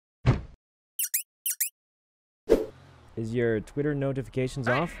Is your Twitter notifications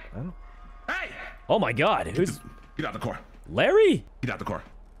off? Oh. Hey! Oh my God! Who's? Get out the car. Larry? Get out the car.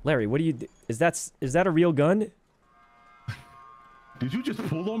 Larry, what do you? Is that a real gun? Did you just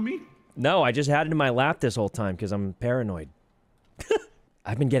pull on me? No, I just had it in my lap this whole time because I'm paranoid.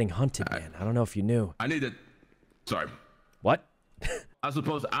 I've been getting hunted, man. I don't know if you knew. I need to. Sorry. What? I'm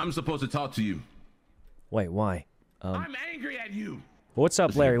supposed to talk to you. Wait, why? I'm angry at you. What's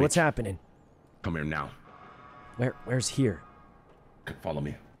up, Larry? What's happening? Come here now. Where's here? Follow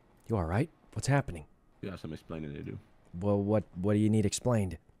me. You all right? What's happening? You have some explaining to do. Well, what do you need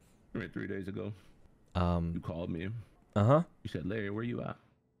explained? 3 days ago. You called me. Uh-huh. You said, Larry, where you at?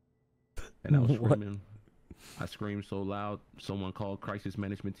 And I was screaming. I screamed so loud, someone called crisis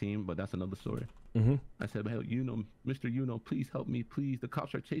management team, but that's another story. Mm-hmm. I said, hey, Yuno, Mr. Yuno, please help me, please. The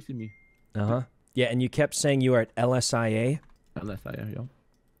cops are chasing me. Uh-huh. Yeah, and you kept saying you were at LSIA? LSIA, yo.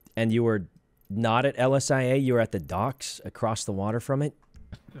 And you were not at LSIA? You were at the docks across the water from it?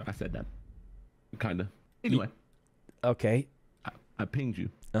 I said that. Kinda. Anyway. Okay. I pinged you.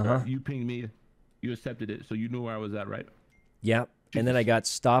 Uh-huh. You pinged me. You accepted it, so you knew where I was at, right? Yep. Jesus. And then I got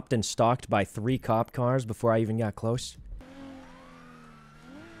stopped and stalked by 3 cop cars before I even got close.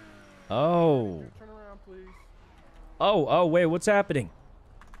 Oh. Turn around, please. Oh, wait, what's happening?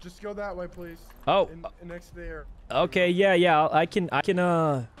 Just go that way, please. Oh. In next there. Okay, yeah, I can,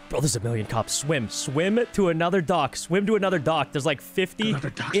 Bro, there's a million cops. Swim to another dock. Swim to another dock. There's like 50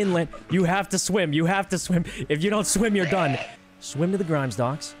 inland. You have to swim. If you don't swim, you're done. Swim to the Grimes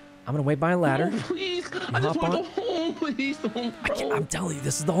docks. I'm gonna wait by a ladder. No, please. I just want to go home. Please don't, I'm telling you,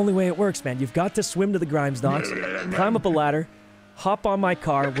 this is the only way it works, man. You've got to swim to the Grimes docks, climb up a ladder, hop on my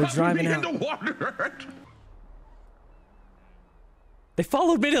car. We're driving out. In the water. They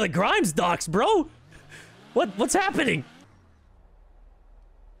followed me to the Grimes docks, bro. What's happening?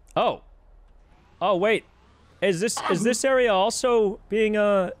 Oh, wait. Is this area also being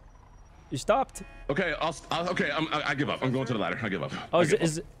you stopped? Okay, I give up. I'm going to the ladder. I give up. Oh,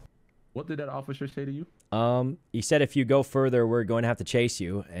 What did that officer say to you? He said if you go further, we're going to have to chase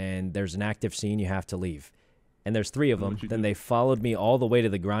you, and there's an active scene, you have to leave. And there's 3 of them. Then they followed me all the way to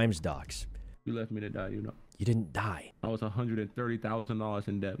the Grimes docks. You left me to die, you know. You didn't die. I was $130,000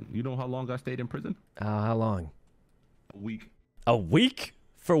 in debt. You know how long I stayed in prison? How long? A week. A week?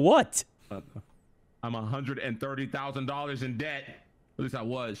 For what? I'm $130,000 in debt. At least I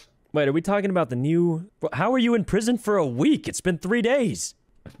was. Wait, are we talking about the new... How are you in prison for a week? It's been 3 days.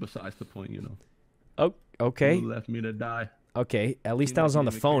 That's besides the point, you know. Oh, okay. You left me to die. Okay, at least I was on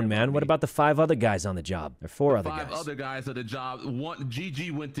the phone, man. What about the 5 other guys on the job? There are 4 other guys. 5 other guys on the job. One,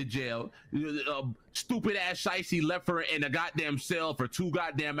 GG went to jail. Stupid ass Shicey left her in a goddamn cell for 2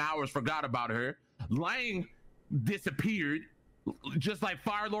 goddamn hours, forgot about her. Lang disappeared, just like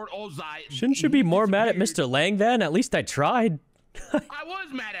Firelord Ozai. Shouldn't you be more mad at Mr. Lang then? At least I tried. I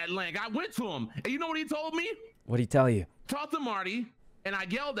was mad at Lang. I went to him. And you know what he told me? What'd he tell you? Talked to Marty, and I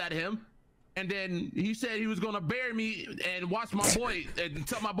yelled at him. And then he said he was going to bury me and watch my boy and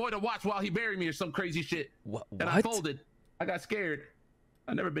tell my boy to watch while he buried me or some crazy shit. What? And I folded. I got scared.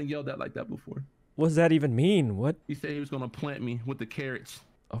 I've never been yelled at like that before. What does that even mean? What? He said he was going to plant me with the carrots.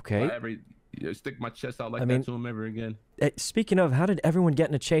 Okay. Stick my chest out like that to him ever again. Speaking of, how did everyone get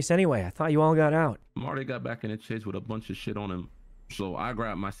in a chase anyway? I thought you all got out. Marty got back in a chase with a bunch of shit on him. So I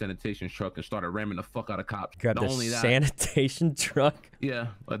grabbed my sanitation truck and started ramming the fuck out of cops. Grabbed the sanitation truck? Yeah,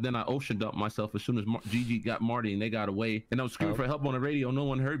 but then I ocean dumped myself as soon as Gigi got Marty and they got away. And I was screaming for help on the radio. No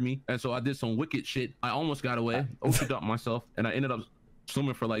one heard me. And so I did some wicked shit. I almost got away, ocean dumped myself, and I ended up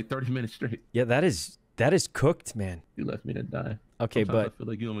swimming for like 30 minutes straight. Yeah, that is cooked, man. You left me to die. Okay, sometimes but I feel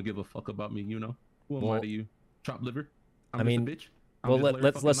like you don't give a fuck about me, you know? Who am I to you? Chop liver? I mean, bitch? Well,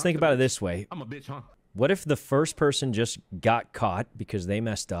 let's think about it this way. I'm a bitch, huh? What if the first person just got caught because they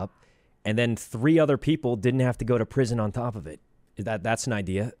messed up, and then 3 other people didn't have to go to prison on top of it? That's an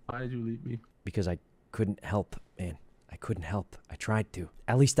idea. Why did you leave me? Because I couldn't help, man. I couldn't help. I tried to.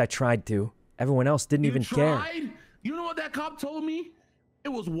 At least I tried to. Everyone else didn't even care. You know what that cop told me? It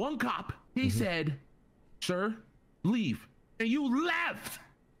was one cop. He said, "Sir, leave," and you left.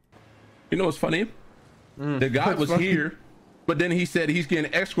 You know what's funny? The guy was here, but then he said he's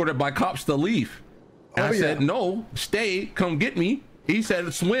getting escorted by cops to leave. And I said, no, stay, come get me. He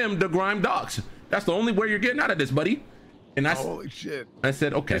said, swim the Grime docks. That's the only way you're getting out of this, buddy. And I, holy shit. I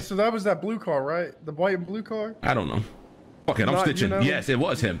said, okay. So that was that blue car, right? The white and blue car? I don't know. Fuck it, I'm stitching. You know? Yes, it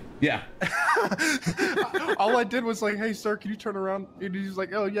was him. Yeah. All I did was like, hey, sir, can you turn around? And he's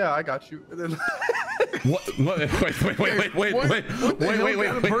like, oh, yeah, I got you. And then What? Wait. The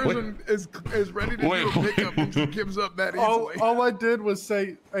person is ready to do a pickup and just gives up that easily. All I did was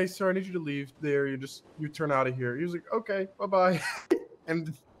say, "Hey, sir, I need you to leave there. You turn out of here." He was like, "Okay, bye-bye,"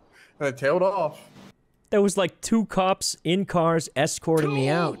 and I tailed off. There was like 2 cops in cars escorting me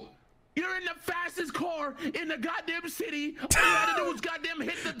out. You're in the fastest car in the goddamn city. All you had to do was goddamn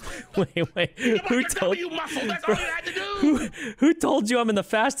hit the. Wait. Who told you muscle? That's all you had to do. Who told you I'm in the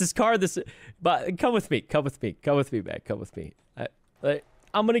fastest car? But come with me, man. Come with me.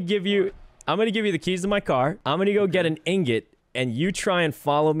 I'm gonna give you the keys to my car. I'm gonna go get an ingot, and you try and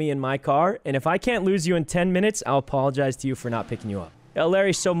follow me in my car. And if I can't lose you in 10 minutes, I'll apologize to you for not picking you up. Yeah,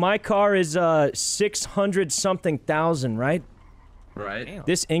 Larry. So my car is 600-something thousand, right? Right. Damn.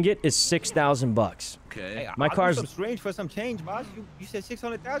 This ingot is $6,000. Okay. Hey, My car's some strange for some change, boss. You said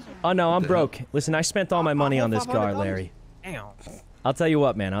 600,000. Oh no, I'm broke. Listen, I spent all my money on this car, $500? Larry. Damn. I'll tell you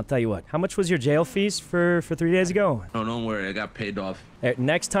what, man. I'll tell you what. How much was your jail fees for 3 days ago? Oh, don't worry. I got paid off.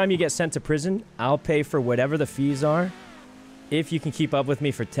 Next time you get sent to prison, I'll pay for whatever the fees are, if you can keep up with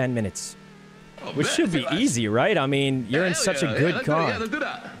me for 10 minutes. Oh, Which should be easy, right? I mean, you're in such a good car. Yeah, let's do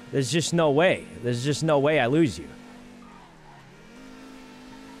that. There's just no way. There's just no way I lose you.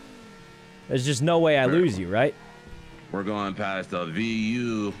 There's just no way I lose you, right? We're going past the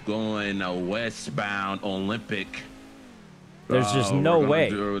VU, going westbound Olympic. There's just no way.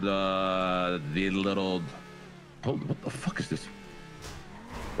 Through the little. Hold on, what the fuck is this?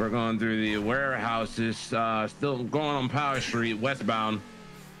 We're going through the warehouses, still going on Power Street, westbound.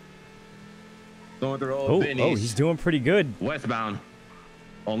 Going through old Benny's. Oh, he's doing pretty good. Westbound.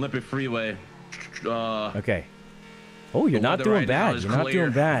 Olympic Freeway. Okay. Oh, you're not doing bad. You're not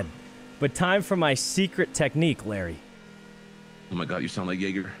doing bad. But time for my secret technique, Larry. Oh my God, you sound like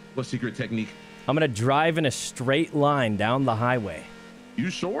Jaeger. What secret technique? I'm gonna drive in a straight line down the highway.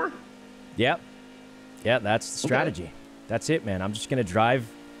 You sure? Yep. Yeah, that's the strategy. Okay. That's it, man. I'm just gonna drive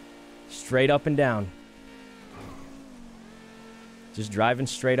straight up and down. Just driving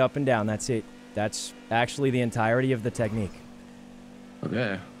straight up and down. That's it. That's actually the entirety of the technique.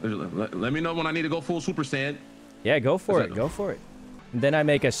 Okay. Let me know when I need to go full Super Saiyan. Yeah, go for it. Go for it. And then I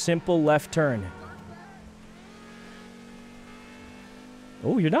make a simple left turn.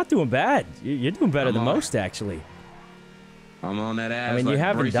 Oh, you're not doing bad. You're doing better than most, actually. I'm on that ass. I mean, you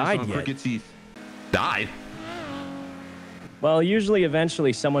haven't died yet. Died? Well, usually,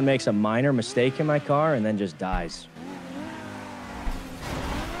 eventually, someone makes a minor mistake in my car and then just dies.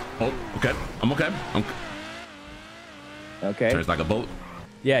 Oh, okay. I'm okay. Okay. Turns like a boat.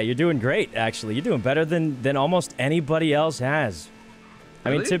 Yeah, you're doing great, actually. You're doing better than almost anybody else has.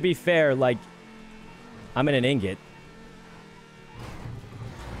 Really? I mean, to be fair, like, I'm in an ingot.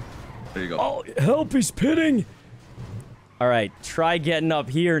 There you go. Oh, help, he's pitting! All right, try getting up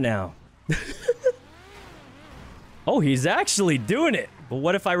here now. Oh, he's actually doing it. But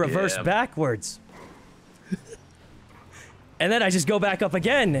what if I reverse backwards? And then I just go back up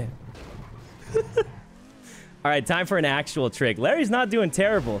again. All right, time for an actual trick. Larry's not doing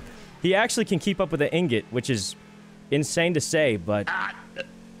terrible. He actually can keep up with the ingot, which is insane to say, but...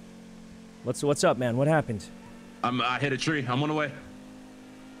 What's up, man? What happened? I hit a tree. I'm on the way.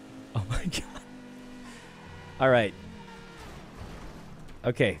 Oh my God. All right.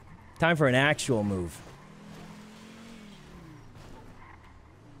 Okay, time for an actual move.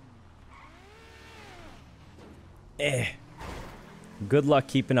 Good luck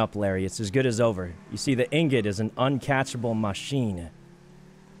keeping up, Larry. It's as good as over. You see, the ingot is an uncatchable machine.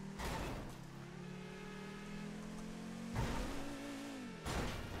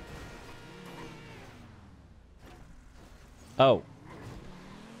 Oh.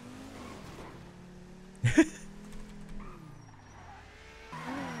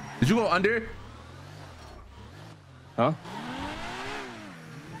 Did you go under? Huh?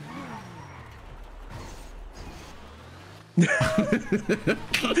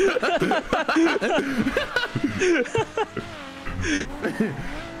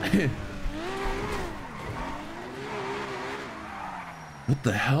 What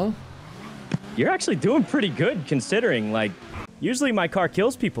the hell? You're actually doing pretty good, considering, like, usually my car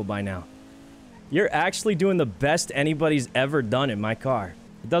kills people by now. You're actually doing the best anybody's ever done in my car.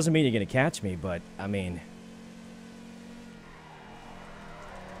 It doesn't mean you're gonna catch me, but, I mean...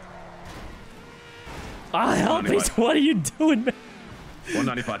 Ah, help me! What are you doing, man?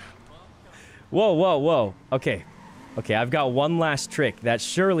 195. Whoa, whoa, whoa. Okay. Okay, I've got one last trick that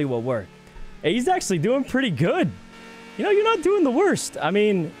surely will work. Hey, he's actually doing pretty good. You know, you're not doing the worst. I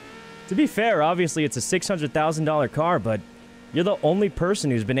mean, to be fair, obviously it's a $600,000 car, but you're the only person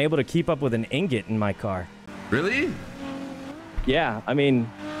who's been able to keep up with an ingot in my car. Really? Yeah, I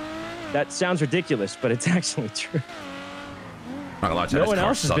mean, That sounds ridiculous, but it's actually true. Not gonna lie, no one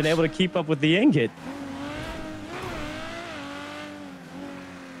else has been able to keep up with the ingot.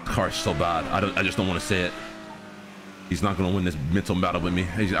 The car is so bad. I just don't want to say it. He's not gonna win this mental battle with me.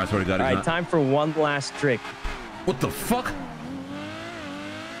 I swear to God. All right, time for one last trick. What the fuck?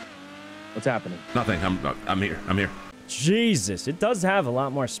 What's happening? Nothing. I'm here. I'm here. Jesus, it does have a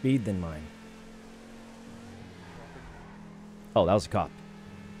lot more speed than mine. Oh, that was a cop.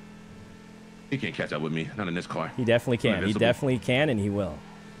 He can't catch up with me. Not in this car. He definitely can. He definitely can, and he will.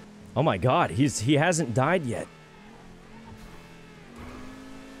 Oh my God, he hasn't died yet.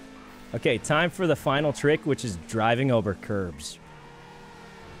 Okay, time for the final trick, which is driving over curbs.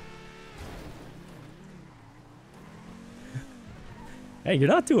 Hey, you're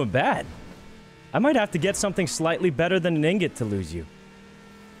not doing bad. I might have to get something slightly better than an ingot to lose you.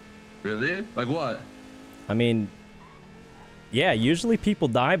 Really? Like what? I mean, yeah, usually people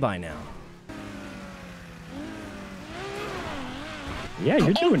die by now. Yeah,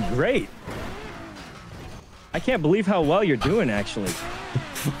 you're doing great. I can't believe how well you're doing, actually.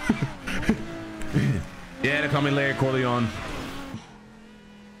 Yeah, they call me Larry Corleone.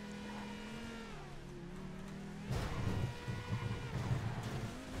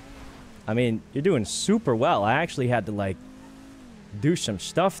 I mean, you're doing super well. I actually had to, like, do some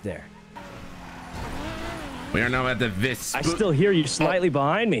stuff there. We are now at the Vis. I still hear you slightly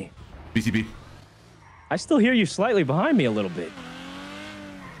behind me. BCB. I still hear you slightly behind me a little bit.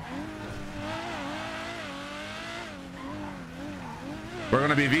 We're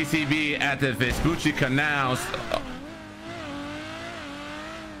going to be VCB at the Vespucci Canals.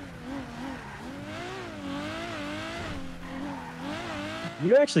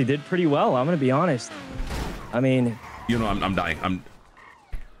 You actually did pretty well, I'm going to be honest. I mean... You know, I'm dying. I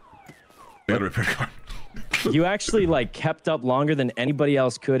got a repair car. You actually, like, kept up longer than anybody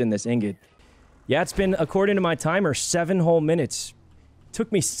else could in this ingot. Yeah, it's been, according to my timer, 7 whole minutes.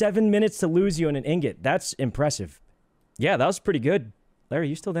 Took me 7 minutes to lose you in an ingot. That's impressive. Yeah, that was pretty good. Larry,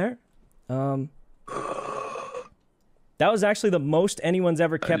 you still there? That was actually the most anyone's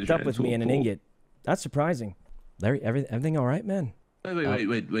ever kept up with me in an ingot. That's surprising. Larry, everything all right, man? Wait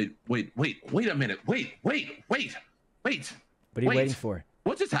a minute. Wait. What are you waiting for?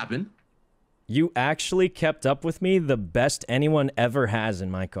 What just happened? You actually kept up with me the best anyone ever has in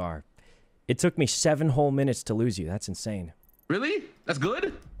my car. It took me 7 whole minutes to lose you. That's insane. Really? That's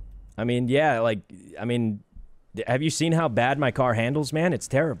good? I mean, yeah, like, I mean, have you seen how bad my car handles, man? It's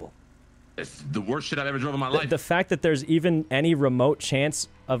terrible. It's the worst shit I've ever driven in my life. The fact that there's even any remote chance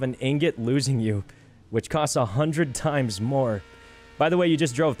of an ingot losing you, which costs 100 times more. By the way, you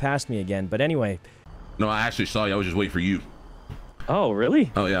just drove past me again, but anyway. No, I actually saw you. I was just waiting for you. Oh,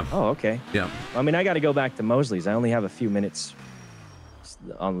 really? Oh, yeah. Oh, okay. Yeah. I mean, I got to go back to Mosley's. I only have a few minutes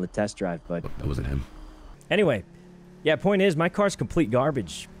on the test drive, but... That wasn't him. Anyway, yeah, point is, my car's complete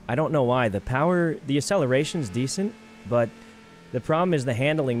garbage. I don't know why. The acceleration's decent, but the problem is the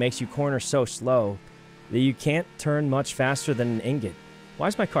handling makes you corner so slow that you can't turn much faster than an ingot. Why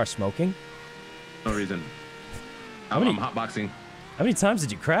is my car smoking? No reason. I'm hotboxing. How many times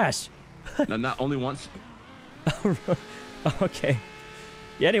did you crash? No, not only once. Okay.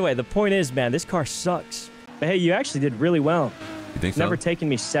 Yeah, anyway, the point is, man, this car sucks. But hey, you actually did really well. You think so? Never taken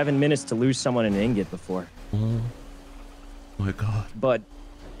me 7 minutes to lose someone in an ingot before. Oh my God. But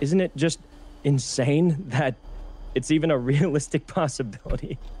isn't it just insane that it's even a realistic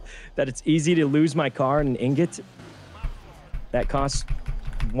possibility that it's easy to lose my car in an ingot that costs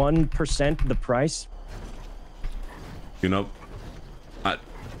 1% the price? You know, I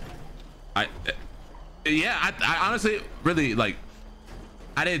honestly really like.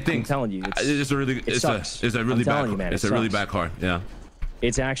 I didn't think. I'm telling you, it's a really bad car. Yeah.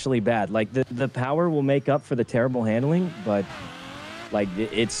 It's actually bad. Like the power will make up for the terrible handling, but like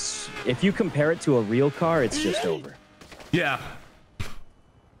it's if you compare it to a real car, it's just over. Yeah.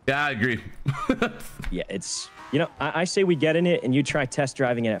 Yeah, I agree. Yeah, it's I say we get in it and you try test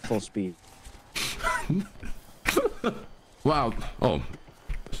driving it at full speed. Wow. Oh.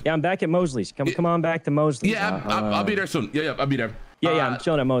 Yeah, I'm back at Mosley's. Come on back to Mosley's. Yeah, I'll be there soon. Yeah, I'll be there. Yeah, I'm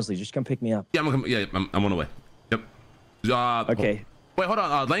chilling at Mosley's. Just come pick me up. Yeah, I'm on the way. Yep. Okay. Wait, hold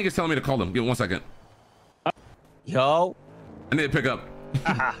on. Lang is telling me to call him. Give me 1 second. Yo. I need to pick up.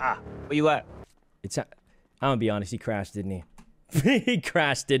 Where you at? I'm gonna be honest. He crashed, didn't he? He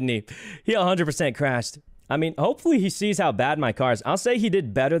crashed, didn't he? He 100% crashed. I mean, hopefully he sees how bad my car is. I'll say he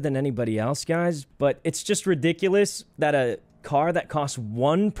did better than anybody else, guys, but it's just ridiculous that a car that costs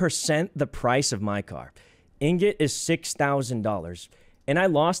 1% the price of my car, ingot, is $6,000, and I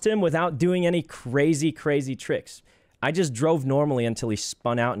lost him without doing any crazy tricks. I just drove normally until he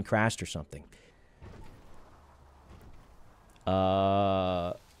spun out and crashed or something.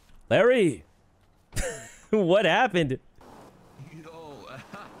 Larry! What happened?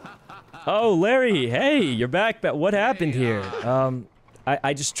 Oh, Larry, hey, you're back. What happened here?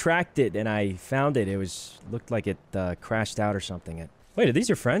 I just tracked it and I found it. It looked like it crashed out or something. Wait, are these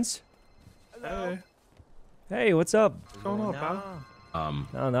your friends? Hey. Hey, what's up? What's going on, pal?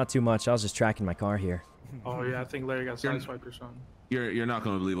 No, not too much. I was just tracking my car here. Oh yeah, I think Larry got sideswiped or something. You're not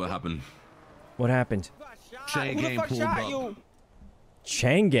gonna believe what happened. What happened? Chain gang pulled up.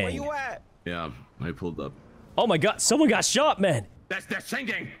 Chain gang? Where you at? Yeah, I pulled up. Oh my god, someone got shot, man! That's Chain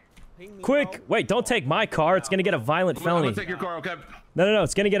gang! Quick! Wait, don't take my car. It's gonna get a violent felony. I'm gonna take your car, okay? No,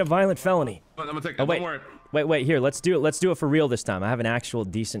 it's gonna get a violent felony. I'm gonna take it. Oh, wait. Don't worry. Wait, here, let's do it. Let's do it for real this time. I have an actual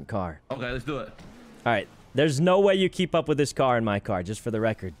decent car. Okay, let's do it. Alright, there's no way you keep up with this car in my car, just for the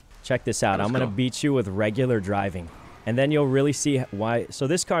record. Check this out. I'm gonna beat you with regular driving. And then you'll really see why. So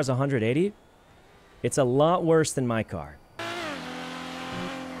this car's 180. It's a lot worse than my car.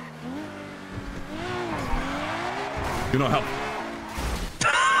 You know, help.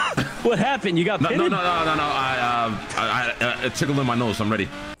 What happened? You got pitted? No. I tickled in my nose. I'm ready.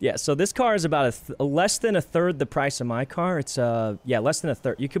 Yeah, so this car is about less than a third the price of my car. It's, yeah, less than a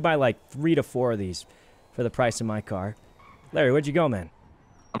third. You could buy like 3 to 4 of these for the price of my car. Larry, where'd you go, man?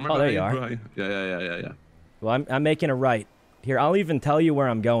 Oh, there you are. Yeah. Well, I'm making a right. Here, I'll even tell you where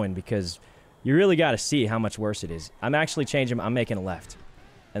I'm going because you really got to see how much worse it is. I'm actually changing. I'm making a left.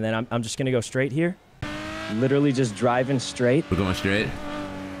 And then I'm just going to go straight here. Literally just driving straight. We're going straight?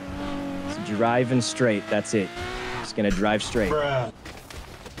 Just driving straight. That's it. Just going to drive straight. Bruh.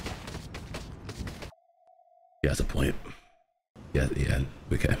 Yeah, that's a point. Yeah.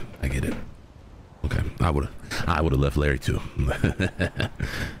 Okay, I get it. Okay, I would have left Larry too.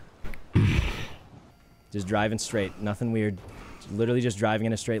 Just driving straight. Nothing weird. Literally just driving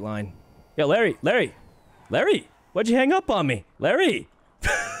in a straight line. Yo, Larry! Why'd you hang up on me? Larry!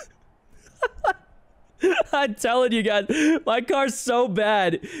 I'm telling you guys, my car's so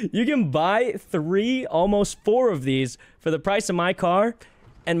bad. You can buy 3, almost 4 of these for the price of my car,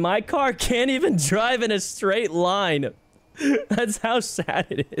 and my car can't even drive in a straight line. That's how sad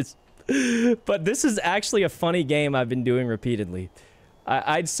it is. But this is actually a funny game I've been doing repeatedly.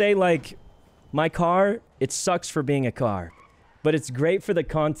 I'd say, like, my car, it sucks for being a car, but it's great for the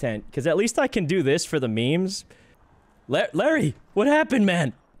content, because at least I can do this for the memes. Larry, what happened,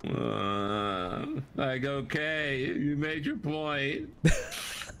 man? Like, okay, you made your point.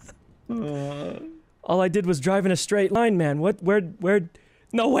 All I did was drive in a straight line, man. Where?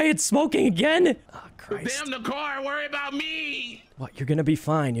 No way, it's smoking again? Oh, Christ. Damn the car, worry about me. What, you're gonna be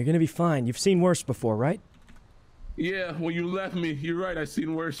fine. You're gonna be fine. You've seen worse before, right? Yeah, when you left me, you're right, I've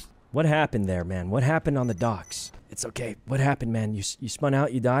seen worse. What happened there, man? What happened on the docks? It's okay. What happened, man? You spun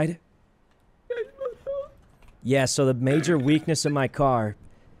out? You died? Yeah, so the major weakness of my car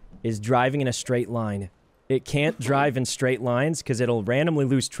is driving in a straight line. It can't drive in straight lines because it'll randomly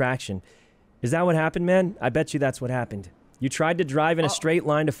lose traction. Is that what happened, man? I bet you that's what happened. You tried to drive in a straight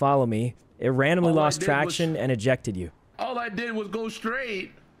line to follow me. It randomly lost traction and ejected you. All I did was go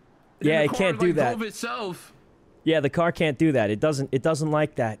straight. Yeah, it can't do that. Drove itself. Yeah, the car can't do that. It doesn't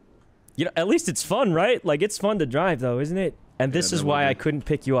like that. You know, at least it's fun, right? Like, it's fun to drive, though, isn't it? And this is why I couldn't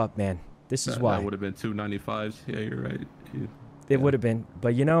pick you up, man. This is why. That would have been 295s. Yeah, you're right. It would have been.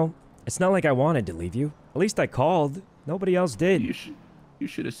 But, you know, it's not like I wanted to leave you. At least I called. Nobody else did. You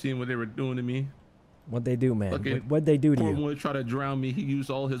should have seen what they were doing to me. What'd they do, man? What'd they do to you? Poor tried to drown me. He used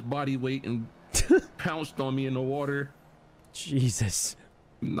all his body weight and pounced on me in the water. Jesus.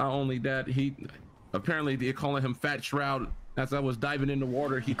 Not only that, apparently they're calling him Fat Shroud. As I was diving in the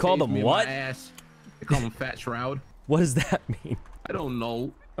water, he called him what? My ass. They call him Fat Shroud. What does that mean? I don't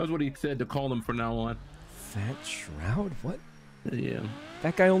know. That's what he said to call him from now on. Fat Shroud? What? Yeah.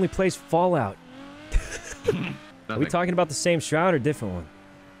 That guy only plays Fallout. Are we talking about the same Shroud or different one?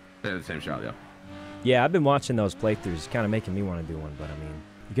 Yeah, the same Shroud, yeah. Yeah, I've been watching those playthroughs. It's kind of making me want to do one, but I mean,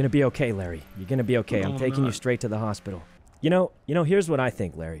 you're gonna be okay, Larry. You're gonna be okay. I'm taking you straight to the hospital. You know, here's what I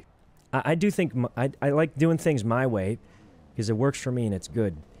think, Larry. I do think I like doing things my way because it works for me and it's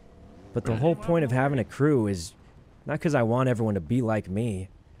good. But the whole point of having a crew is not because I want everyone to be like me,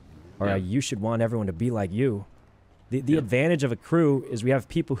 or you should want everyone to be like you. The advantage of a crew is we have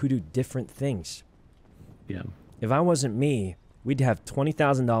people who do different things. Yeah. If I wasn't me, we'd have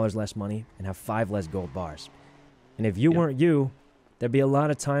 $20,000 less money and have 5 less gold bars. And if you weren't you, there'd be a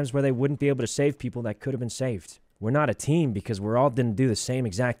lot of times where they wouldn't be able to save people that could have been saved. We're not a team because we're all didn't do the same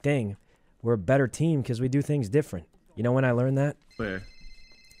exact thing. We're a better team because we do things different. You know when I learned that? Where?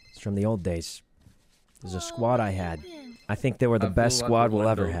 It's from the old days. There's a squad I had. I think they were the best squad we'll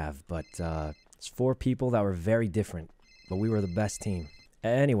ever have, but it's 4 people that were very different, but we were the best team.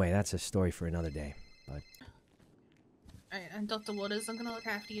 Anyway, that's a story for another day, but... Alright, and Dr. Waters, I'm gonna look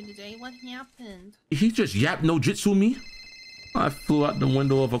after you today. What happened? He just yapped no jitsu me. I flew out the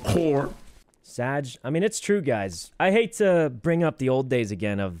window of a core. Sag, I mean, it's true, guys. I hate to bring up the old days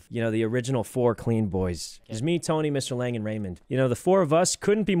again of, you know, the original 4 clean boys. It's me, Tony, Mr. Lang, and Raymond. You know, the 4 of us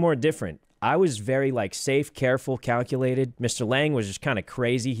couldn't be more different. I was very, like, safe, careful, calculated. Mr. Lang was just kind of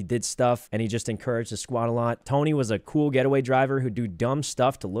crazy. He did stuff, and he just encouraged the squad a lot. Tony was a cool getaway driver who'd do dumb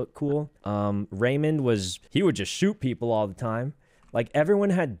stuff to look cool. Raymond was... He would just shoot people all the time. Like,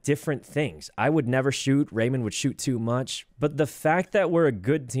 everyone had different things. I would never shoot. Raymond would shoot too much. But the fact that we're a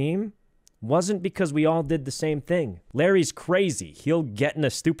good team wasn't because we all did the same thing. Larry's crazy. He'll get in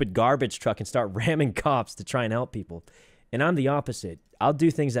a stupid garbage truck and start ramming cops to try and help people. And I'm the opposite. I'll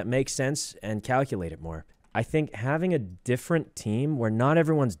do things that make sense and calculate it more. I think having a different team where not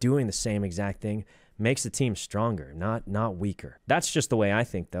everyone's doing the same exact thing makes the team stronger, not weaker. That's just the way I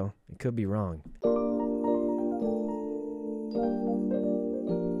think, though. It could be wrong.